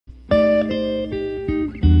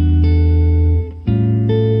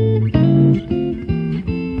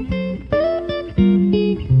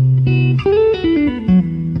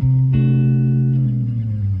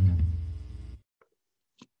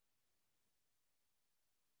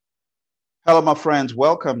Hello, my friends.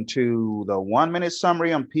 Welcome to the 1 minute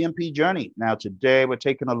summary on PMP Journey. Now, today we're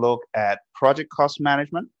taking a look at project cost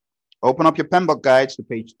management. Open up your Pembroke guides to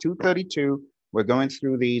page 232. We're going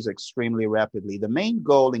through these extremely rapidly. The main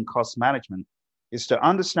goal in cost management is to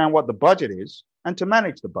understand what the budget is and to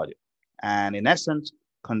manage the budget. And in essence,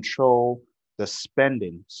 control the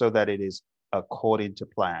spending so that it is according to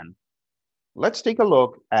plan. Let's take a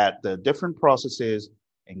look at the different processes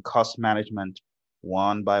in cost management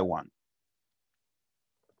one by one.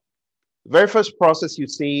 The very first process you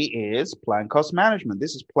see is plan cost management.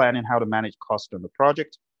 This is planning how to manage cost on the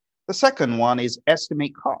project. The second one is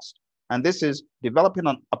estimate cost. And this is developing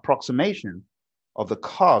an approximation of the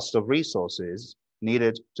cost of resources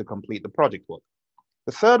needed to complete the project work.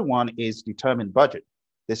 The third one is determine budget.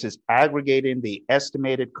 This is aggregating the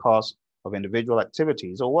estimated cost of individual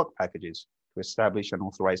activities or work packages to establish an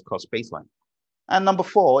authorized cost baseline. And number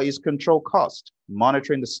four is control cost,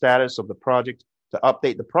 monitoring the status of the project to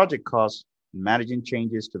update the project costs, managing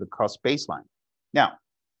changes to the cost baseline. Now,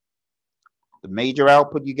 the major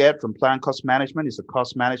output you get from plan cost management is the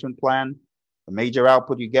cost management plan. The major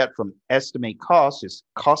output you get from estimate costs is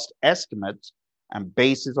cost estimates and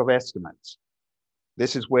basis of estimates.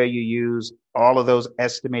 This is where you use all of those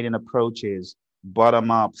estimating approaches,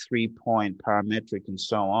 bottom up, 3-point, parametric, and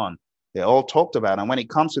so on. They're all talked about. And when it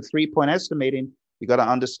comes to 3-point estimating, you got to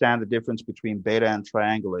understand the difference between beta and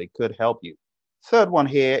triangular. It could help you. Third one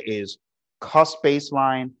here is cost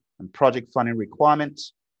baseline and project funding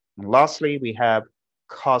requirements. And lastly, we have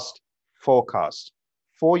cost forecast.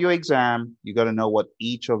 For your exam, you got to know what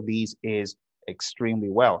each of these is extremely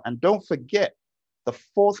well. And don't forget the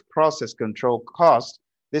fourth process, control cost.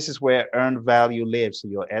 This is where earned value lives. So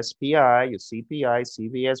your SPI, your CPI,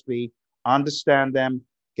 CVSV, understand them,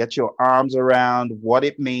 get your arms around what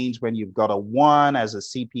it means when you've got a 1 as a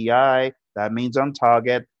CPI. That means on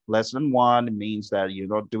target. Less than 1 means that you're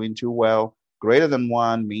not doing too well. Greater than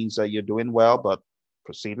 1 means that you're doing well, but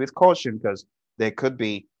proceed with caution because there could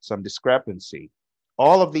be some discrepancy.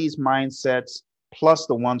 All of these mindsets, plus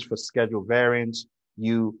the ones for schedule variance,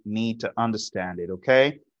 you need to understand it,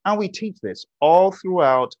 okay? And we teach this all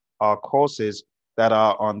throughout our courses that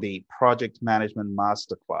are on the Project Management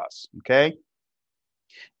Masterclass, okay?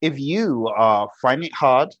 If you are finding it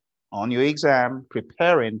hard on your exam,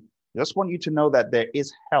 preparing, just want you to know that there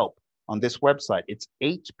is help on this website. It's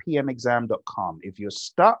hpmexam.com. If you're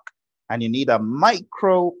stuck and you need a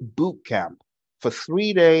micro boot camp for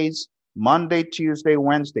 3 days, Monday, Tuesday,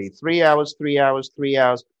 Wednesday, 3 hours, 3 hours, 3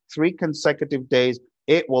 hours, 3 consecutive days,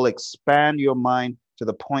 it will expand your mind to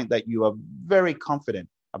the point that you are very confident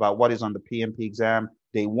about what is on the PMP exam.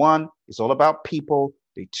 Day 1 is all about people.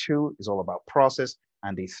 Day 2 is all about process.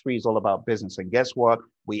 And day 3 is all about business. And guess what?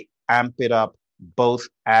 We amp it up, both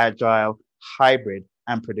agile, hybrid,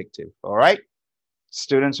 and predictive. All right.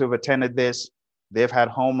 Students who've attended this, they've had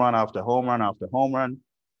home run after home run after home run.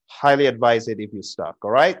 Highly advise it if you're stuck. All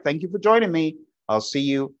right. Thank you for joining me. I'll see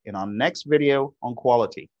you in our next video on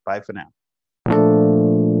quality. Bye for now.